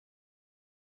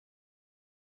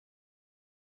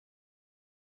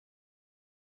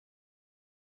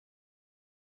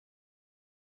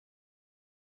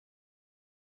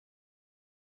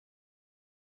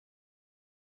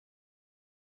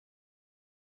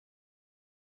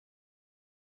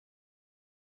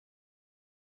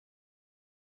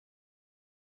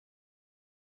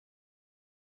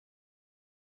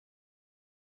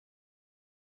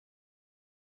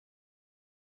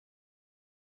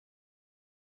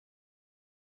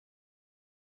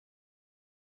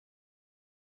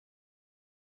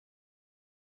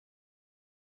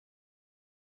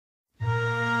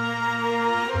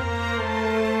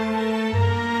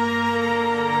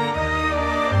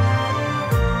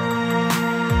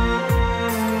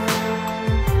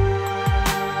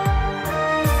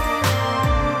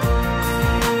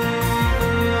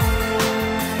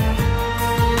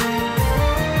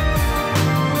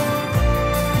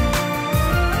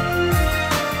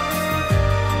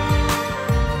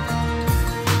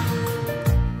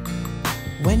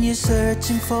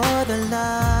searching for the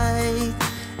light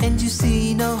and you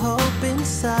see no hope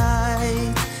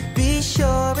inside, be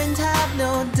sure and have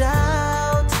no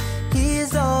doubt, He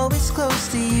is always close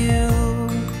to you.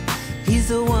 He's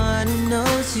the one who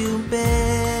knows you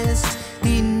best.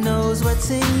 He knows what's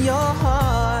in your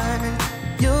heart.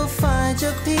 You'll find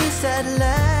your peace at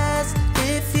last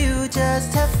if you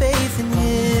just have faith in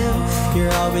Him.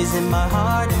 You're always in my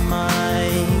heart and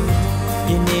mind.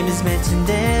 Your name is mentioned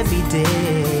every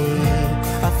day.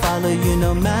 I follow you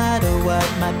no matter what.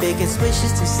 My biggest wish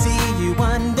is to see you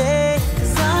one day.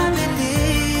 'Cause I believe,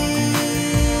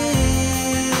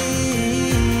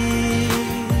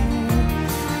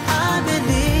 I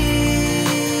believe,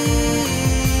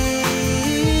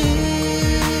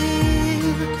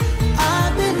 I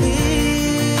believe.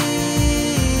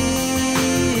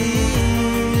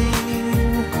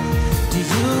 Do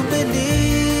you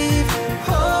believe?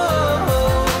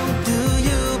 Oh, do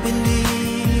you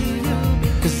believe?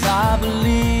 'Cause I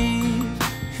believe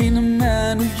in a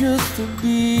man who used to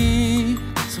be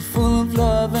so full of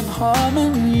love and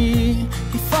harmony.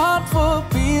 He fought for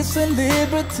peace and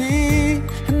liberty,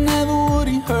 and never would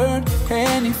he hurt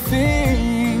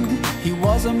anything. He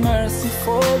was a mercy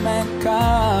for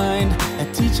mankind, a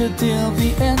teacher till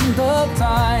the end of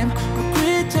time. No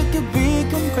creature could be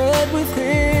compared with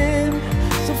him,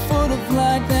 so full of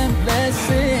light and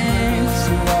blessings.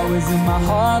 You're always in my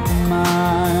heart and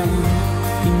mind.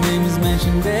 Your name is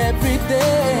mentioned every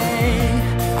day.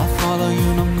 I follow you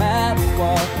no matter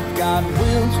what. God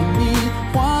wills for me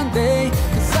one day.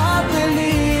 'Cause I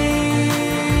believe,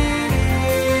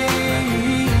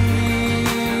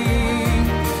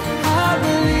 I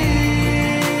believe,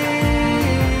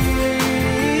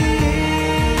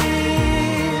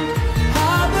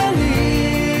 I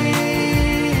believe.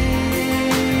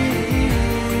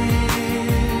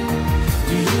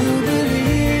 Do you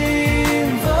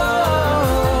believe?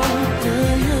 Oh, do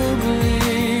you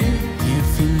believe? If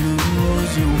you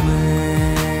lose your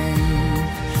way,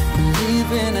 believe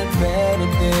in a better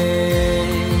day.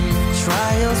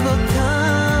 Trials will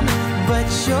come, but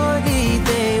surely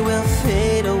they will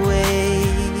fade away.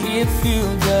 If you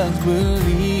just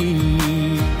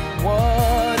believe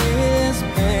what is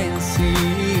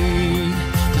basic,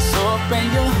 just open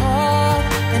your heart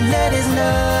And let His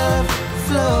love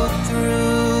flow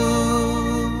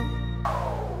through.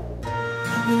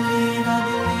 I believe, I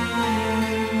believe,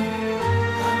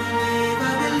 I believe,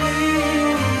 I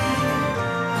believe,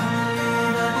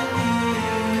 I believe,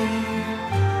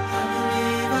 I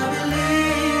believe, I believe,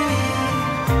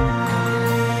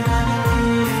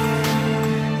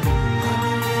 I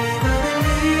believe, I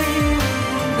believe.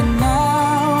 and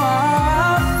now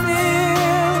I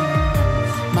feel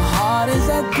my heart is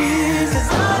at peace. 'Cause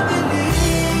I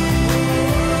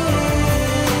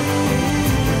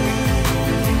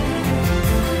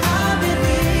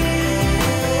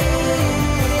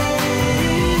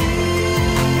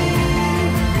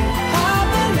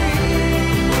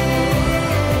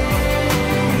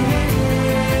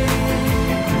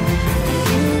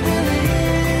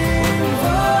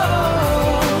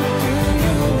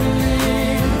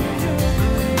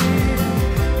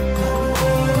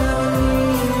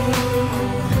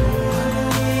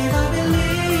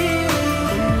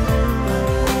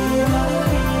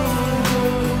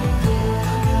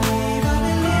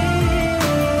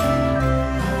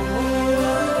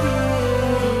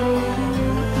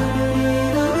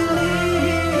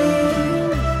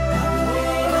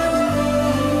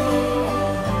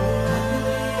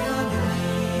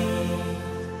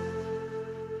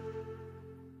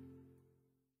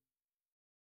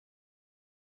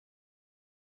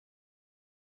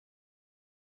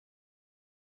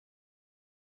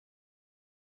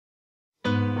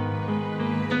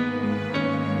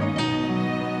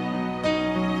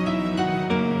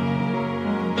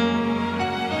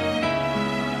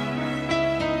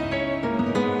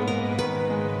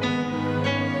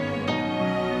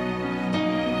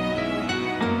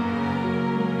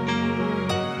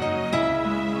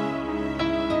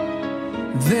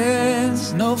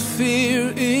There's no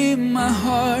fear in my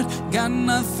heart, got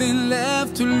nothing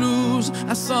left to lose.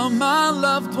 I saw my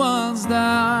loved ones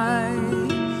die.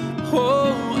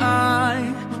 Oh,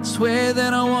 I swear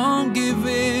that I won't give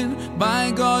in.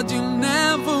 By God, you'll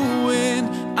never win.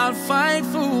 I'll fight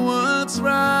for what's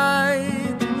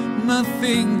right.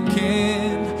 Nothing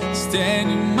can stand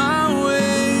in my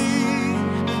way.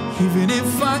 Even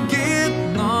if I get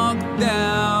knocked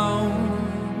down,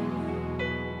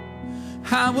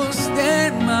 I will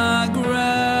stand my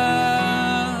ground,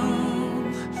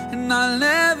 and I'll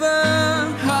never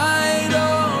hide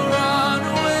or run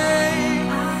away.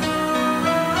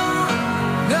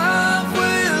 Love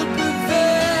will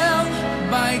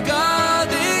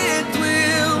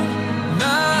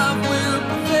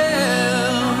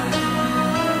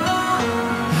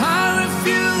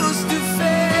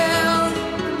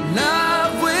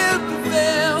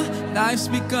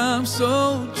lives become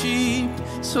so cheap.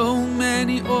 So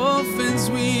many orphans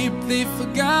weep, they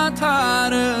forgot how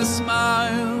to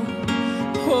smile.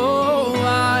 Oh,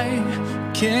 I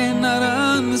cannot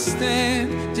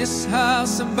understand just how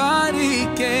somebody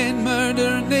can murder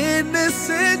an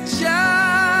innocent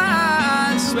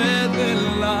child. Swear their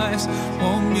lives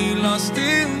won't be lost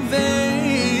in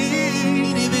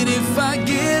vain. Even if I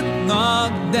get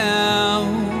knocked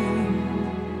down,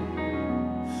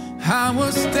 I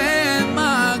will stand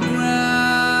my ground,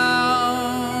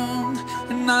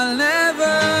 and I'll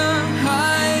never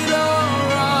hide or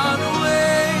run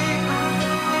away.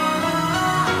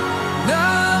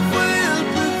 Love will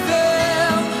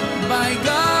prevail, by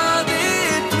God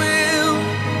it will.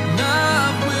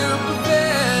 Love will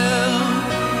prevail.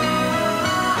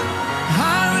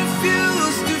 I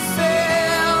refuse to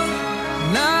fail.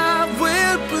 Love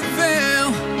will prevail.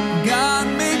 God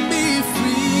made me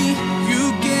free. You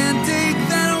can't take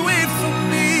that away from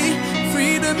me.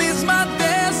 Freedom is my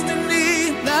destiny.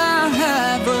 I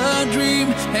have a dream,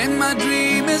 and my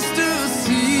dream is to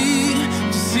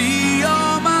see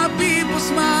all my people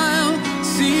smile,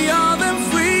 see all them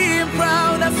free and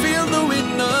proud. I feel the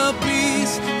wind of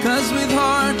peace, 'cause with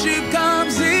hardship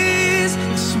comes ease.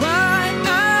 That's why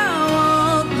I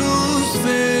won't lose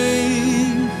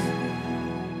faith,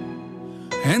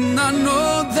 and I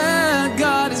know that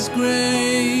God is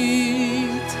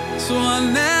great. So I'll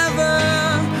never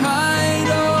hide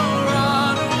or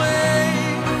run away.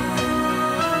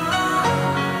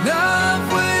 Love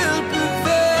will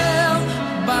prevail,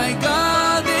 by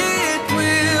God it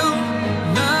will.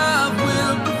 Love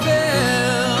will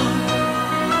prevail.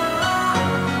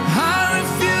 I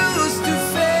refuse to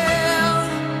fail.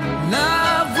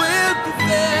 Love will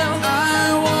prevail. I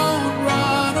won't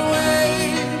run away.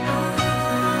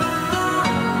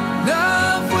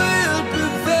 Love will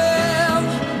prevail,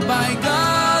 by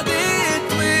God it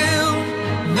will.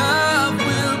 Love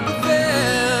will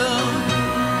prevail.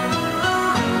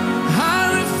 I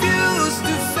refuse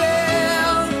to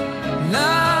fail.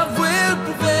 Love will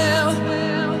prevail.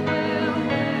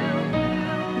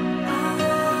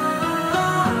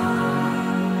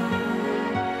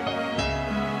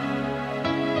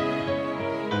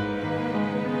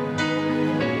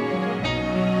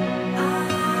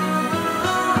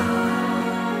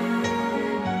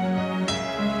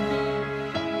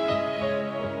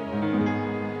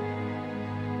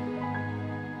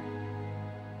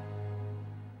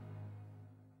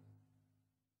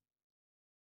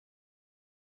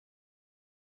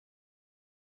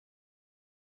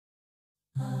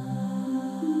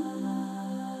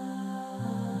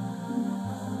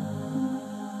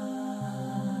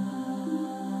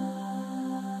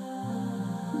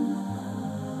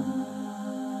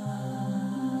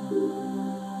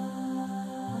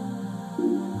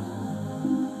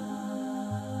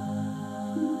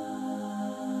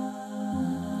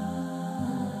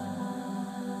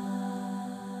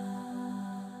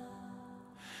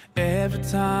 Every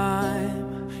time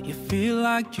you feel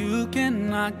like you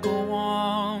cannot go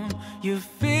on, you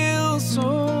feel so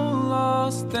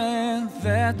lost and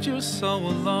that you're so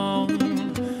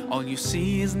alone. All you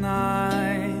see is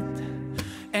night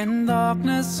and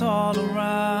darkness all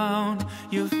around.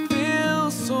 You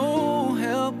feel so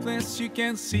helpless, you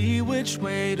can't see which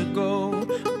way to go.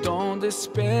 Don't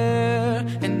despair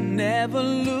and never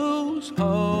lose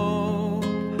hope,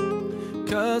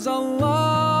 'cause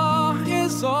Allah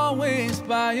is always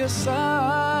by your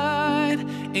side.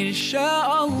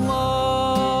 Inshallah,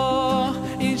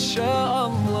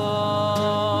 inshallah,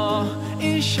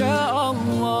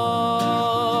 inshallah,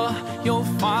 you'll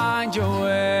find your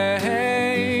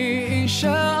way.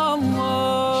 Inshallah,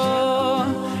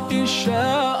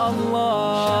 inshallah,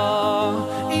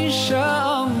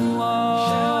 inshallah,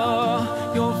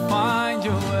 you'll find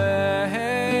your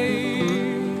way.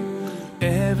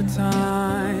 Every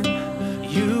time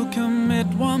you commit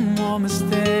one more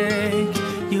mistake,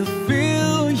 you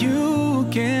feel you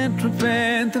can't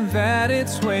repent and that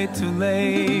it's way too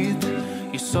late.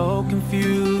 You're so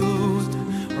confused,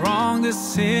 wrong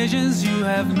decisions you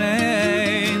have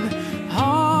made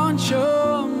haunt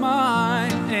your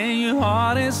mind, and your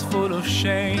heart is full of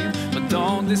shame. But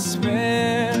don't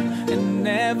despair and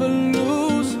never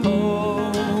lose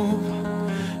hope,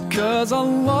 'cause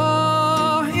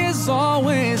Allah is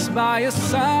always by your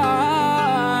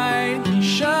side.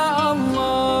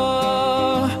 Inshallah,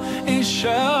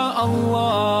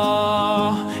 inshallah,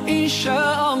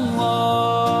 inshallah,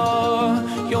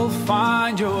 you'll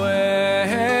find your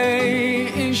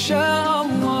way.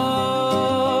 Inshallah,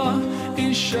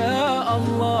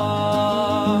 inshallah,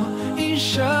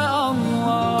 inshallah,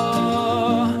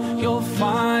 you'll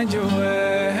find your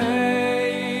way.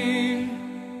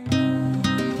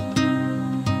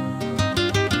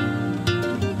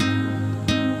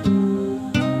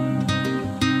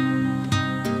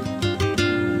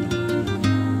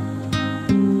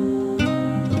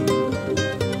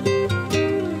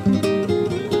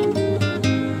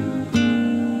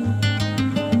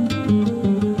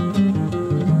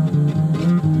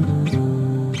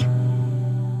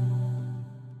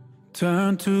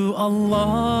 Turn to Allah,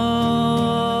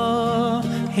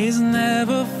 He's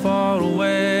never far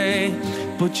away.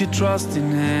 Put your trust in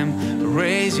Him,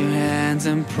 raise your hands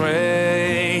and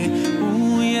pray.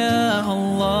 Ooh, yeah,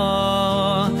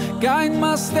 Allah, guide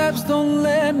my steps, don't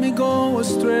let me go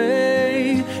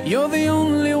astray. You're the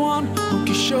only one who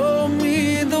can show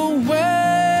me the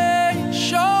way.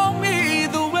 Show me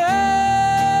the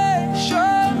way,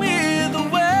 show me the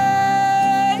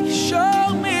way,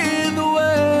 show me the way.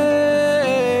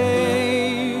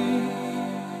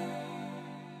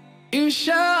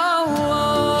 Inshallah.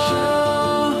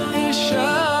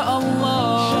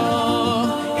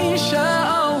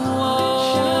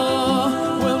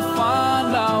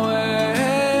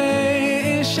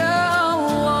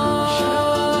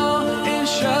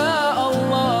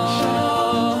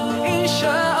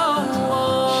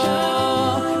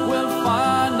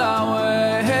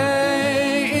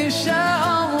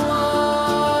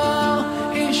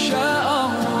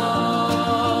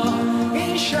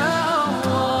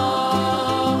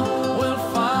 We'll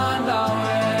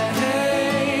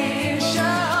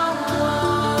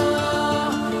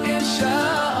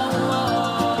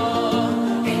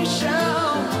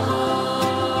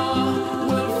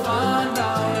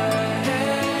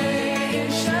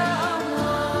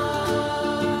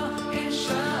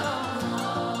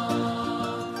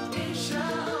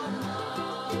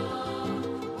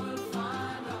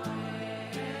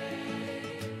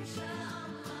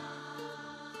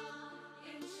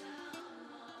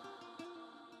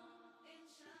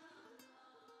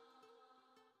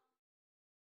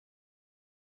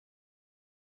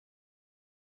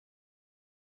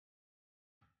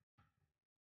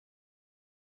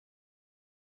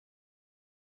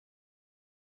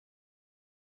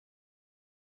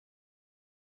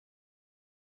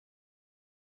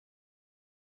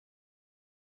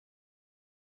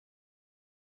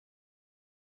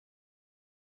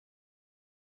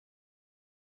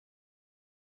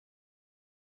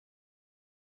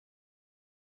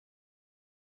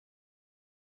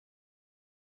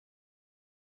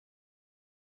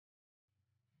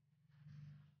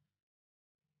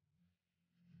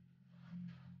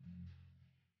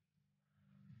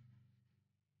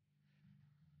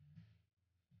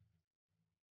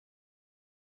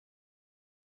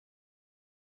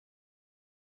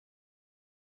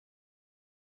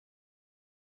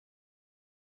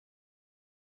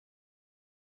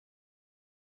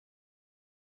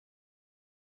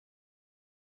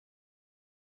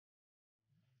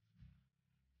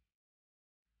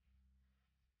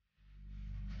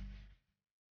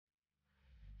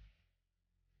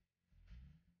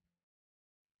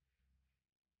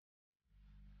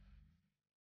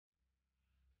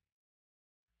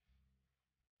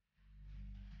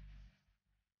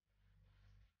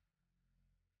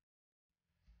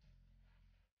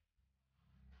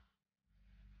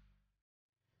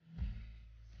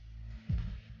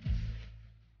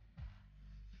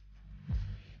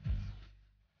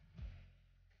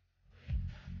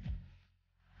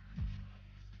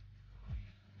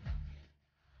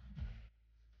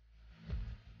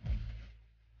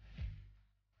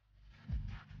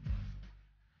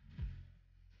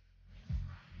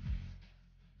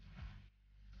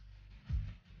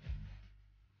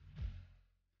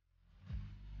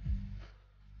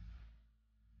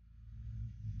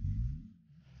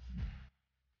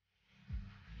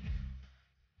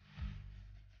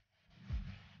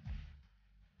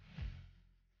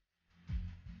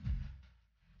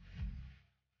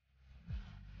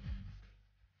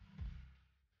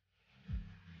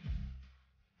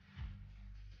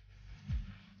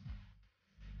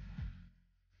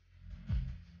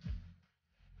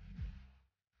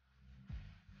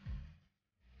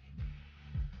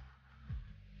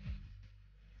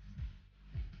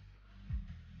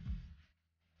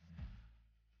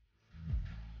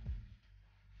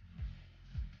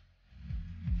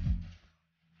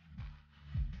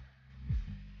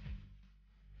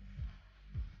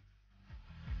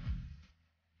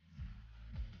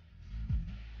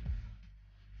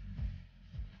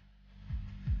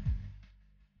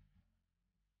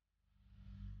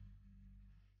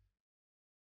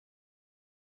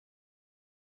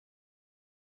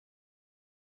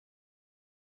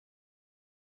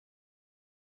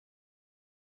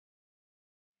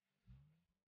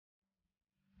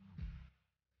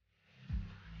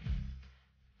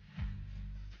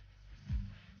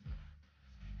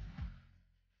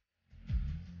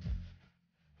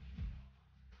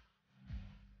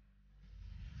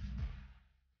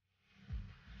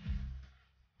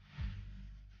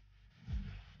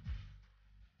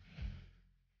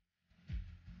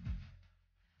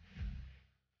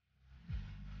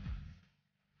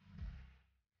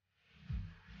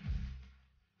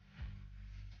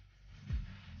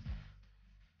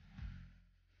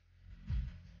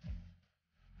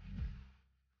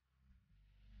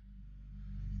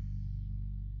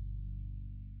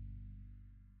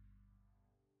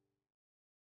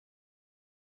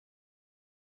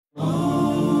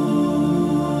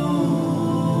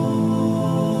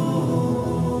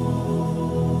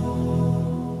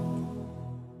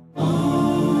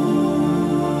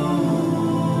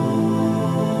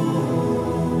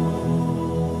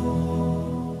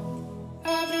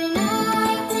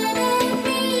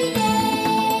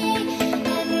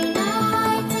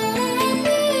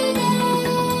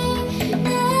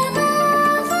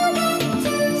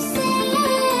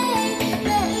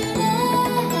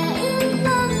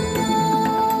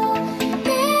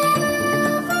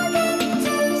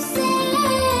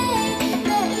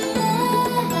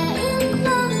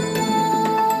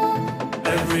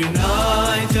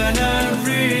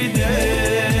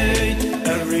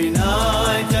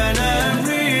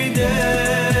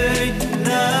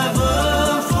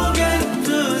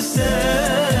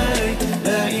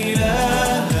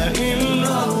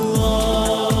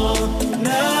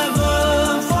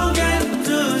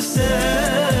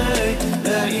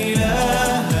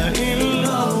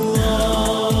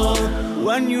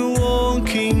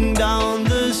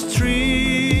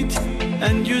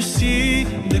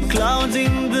the clouds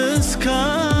in the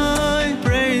sky.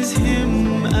 Praise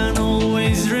Him and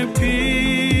always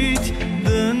repeat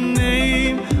the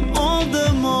name of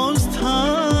the Most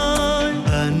High,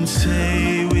 and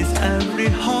say with every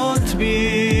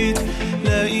heartbeat,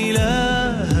 La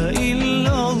ilaha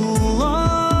illallah.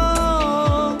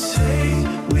 Say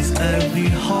with every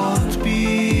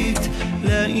heartbeat,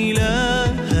 La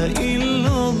ilaha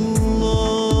illallah.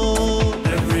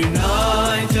 Every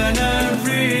night and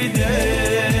every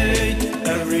day,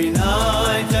 every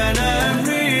night and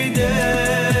every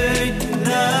day,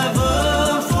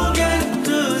 never forget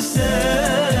to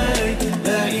say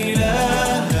La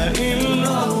ilaha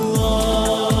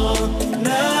illallah.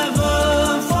 Never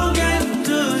forget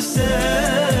to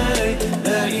say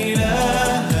La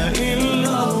ilaha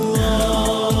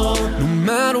illallah. No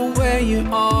matter where you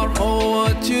are or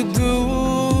what you do,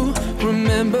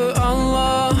 remember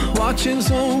Allah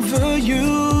watches over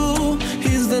you.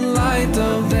 He's the light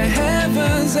of the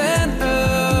heavens and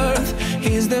earth.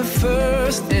 He's the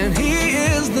first and He